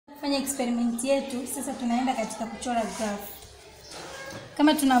Fanya experiment yetu. Sasa tunaenda katika kuchora graph.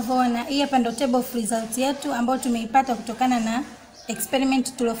 Kama tunavyoona, hii hapa ndio table of results yetu ambayo tumeipata kutokana na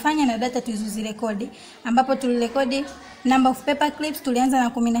experiment tulofanya na data tulizozirekodi, ambapo tulirekodi number of paper clips, tulianza na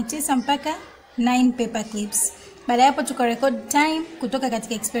 19 mpaka 9 paper clips. Baada hapo tukarecord time kutoka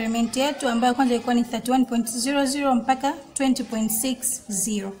katika experiment yetu ambayo kwanza ilikuwa ni 31.00 mpaka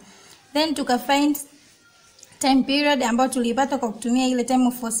 20.60. Then tukafind time period ambayo tulipata kwa kutumia ile time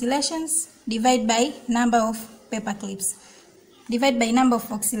of oscillations divide by number of paper clips. Divide by number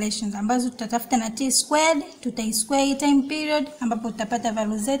of oscillations ambazo tutatafuta na t squared, tutai-square hii time period ambapo tutapata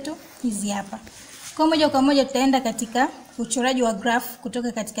value zetu hizi hapa. Kwa moja tutaenda katika uchoraji wa graph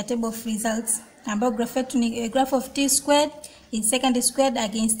kutoka katika table of results ambapo graph yetu ni graph of t squared in second squared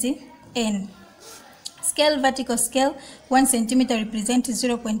against n. Scale, vertical scale 1 cm represent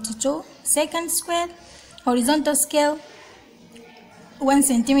 0.2 second squared. Horizontal scale 1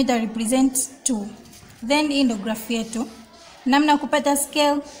 cm represent 2. Then in the graph yetu namna kupata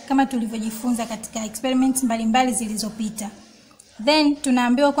scale kama tulivyojifunza katika experiments mbalimbali zilizopita. Then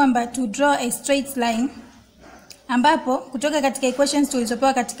tunaambiwa kwamba to draw a straight line, ambapo kutoka katika equations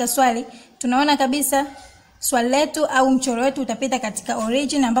tulizopewa katika swali tunaona kabisa swali letu au mchoro wetu utapita katika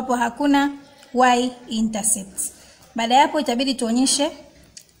origin ambapo hakuna y intercept. Baada ya hapo itabidi tuonyeshe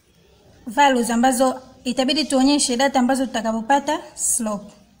values ambazo itabidi tuonyeshe data ambazo tutakapopata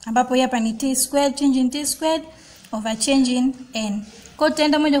slope, ambapo hapa ni t squared, change in t squared over change in n. Kwa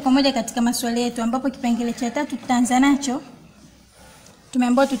tutaenda moja kwa moja katika maswali yetu ambapo kipengele cha 3 tutaanza nacho.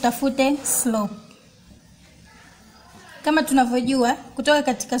 Tumeambiwa tutafute slope. Kama tunavyojua kutoka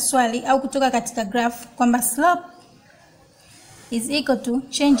katika swali au kutoka katika graph kwamba slope is equal to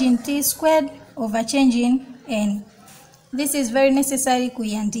change in t squared over change in n. This is very necessary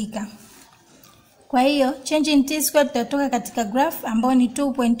kuiandika. Kwa hiyo change in t squared tutatoka katika graph ambao ni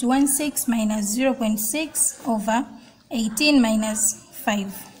 2.16 minus 0.6 over 18 minus 5.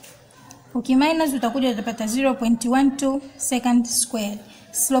 Ukiminus utakuja utapata 0.12 second squared.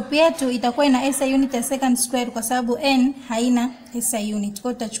 Slope yetu itakuwa ina SI unit ya second squared kwa sababu n haina SI unit.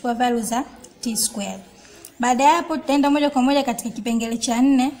 Kwa hiyo tutachukua value za t squared. Baada ya hapo tutaenda moja kwa moja katika kipengele cha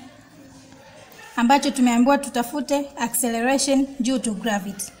 4 ambacho tumeambiwa tutafute acceleration due to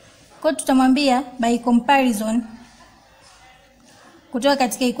gravity. Kwa tutamwambia by comparison kutoka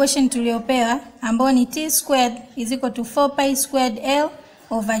katika equation tuliyopewa ambayo ni t squared is equal to 4 pi squared L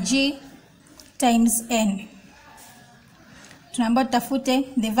over g times n. Tunaambiwa tutafute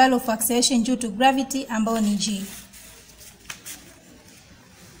the value of acceleration due to gravity ambayo ni g.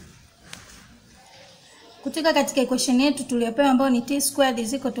 Kutoka katika equation yetu tuliyopewa ambayo ni t squared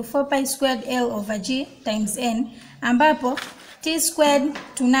is equal to 4 pi squared L over g times n, ambapo t squared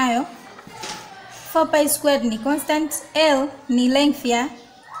tunayo 4 pi squared ni constant, L ni length ya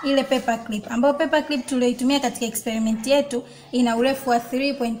ile paper clip, ambapo paper clip tuliyoitumia katika experiment yetu ina urefu wa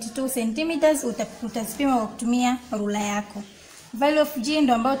 3.2 cm. Utazipima kwa kutumia rula yako. Value of g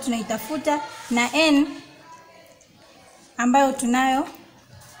ndo ambayo tunaitafuta na n ambayo tunayo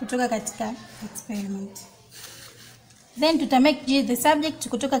kutoka katika experiment. Then tutamake g the subject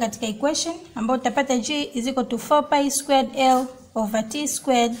kutoka katika equation ambayo tutapata g is equal to 4 pi squared L over t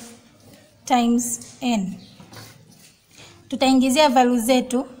squared times n. Tutaingizia value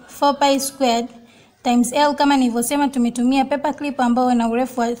zetu 4 pi squared times L, kama nilivyosema tumetumia paper clip ambayo ina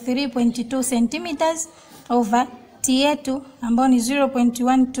urefu wa 3.2 cm over t yetu ambayo ni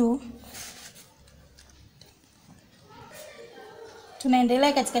 0.12.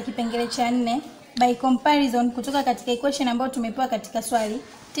 Tunaendelea katika kipengele cha 4 by comparison kutoka katika equation ambayo tumepewa katika swali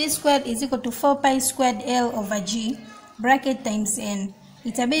t squared is equal to 4 pi squared L over g bracket times n.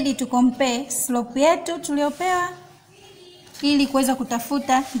 Itabidi tu compare slope yetu tuliopewa ili kuweza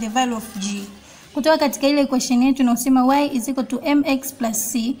kutafuta the value of g. Kutoka katika ile equation yetu tunasema y is equal to mx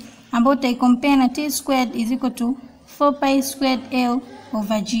plus c ambayo tutaicompare na t squared is equal to 4 pi squared L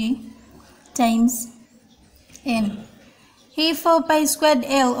over g times n. Hii 4 pi squared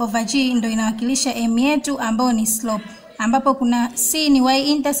L over g ndio inawakilisha m yetu ambayo ni slope, ambapo kuna c ni y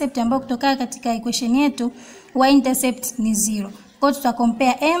intercept ambayo kutoka katika equation yetu y intercept ni 0. Kwa hiyo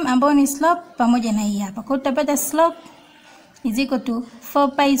tutacompare m ambayo ni slope pamoja na hii hapa. Kwa hiyo tutapata slope is equal to 4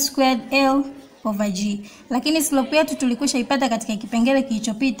 pi squared L over g. Lakini slope yetu tulikwisha ipata katika kipengele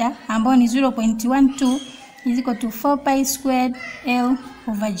kilichopita ambayo ni 0.12 is equal to 4 pi squared L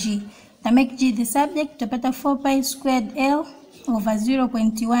over g. To make g the subject tutapata 4 pi squared L over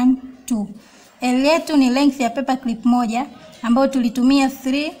 0.12. L yetu ni length ya paper clip moja ambayo tulitumia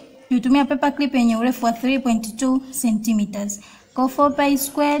paper clip yenye urefu wa 3.2 cm. Kwa 4 pi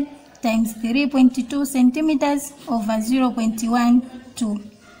squared times 3.2 cm over 0.12.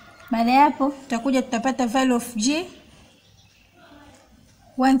 Baada ya hapo tutakuja tutapata value of G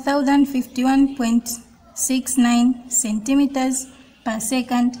 1051.69 centimeters per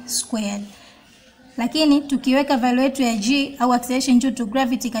second squared. Lakini tukiweka value yetu ya G au acceleration due to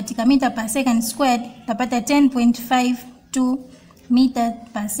gravity katika meter per second squared, tutapata 10.52 meter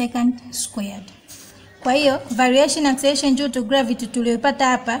per second squared. Kwa hiyo variation acceleration due to gravity tuliyopata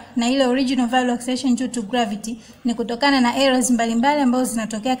hapa na ile original value acceleration due to gravity ni kutokana na errors mbalimbali ambazo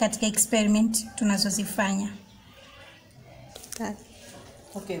zinatokea katika experiment tunazozifanya.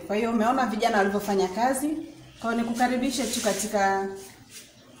 Okay, kwa hiyo umeona vijana walivyofanya kazi. Kwa hiyo nikukaribishe tu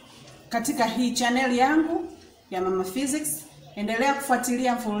katika hii channel yangu ya Mama Physics. Endelea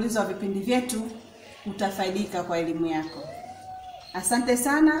kufuatilia mfululizo wa vipindi vyetu, utafaidika kwa elimu yako. Asante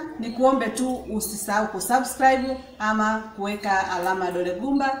sana, nikuombe tu usisahau kusubscribe ama kuweka alama ya dole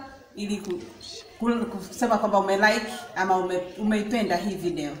gumba ili kusema kwamba umelike ama umeipenda hii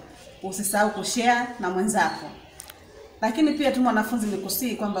video. Usisahau kushare na mwenzako. Lakini pia tu mwanafunzi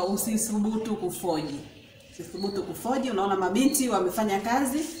nikusii kwamba usithubutu kufoji. Usithubutu kufoji. Unaona mabinti wamefanya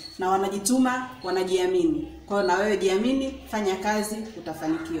kazi na wanajituma, wanajiamini. Kwa hiyo na wewe jiamini, fanya kazi,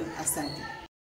 utafanikiwa. Asante.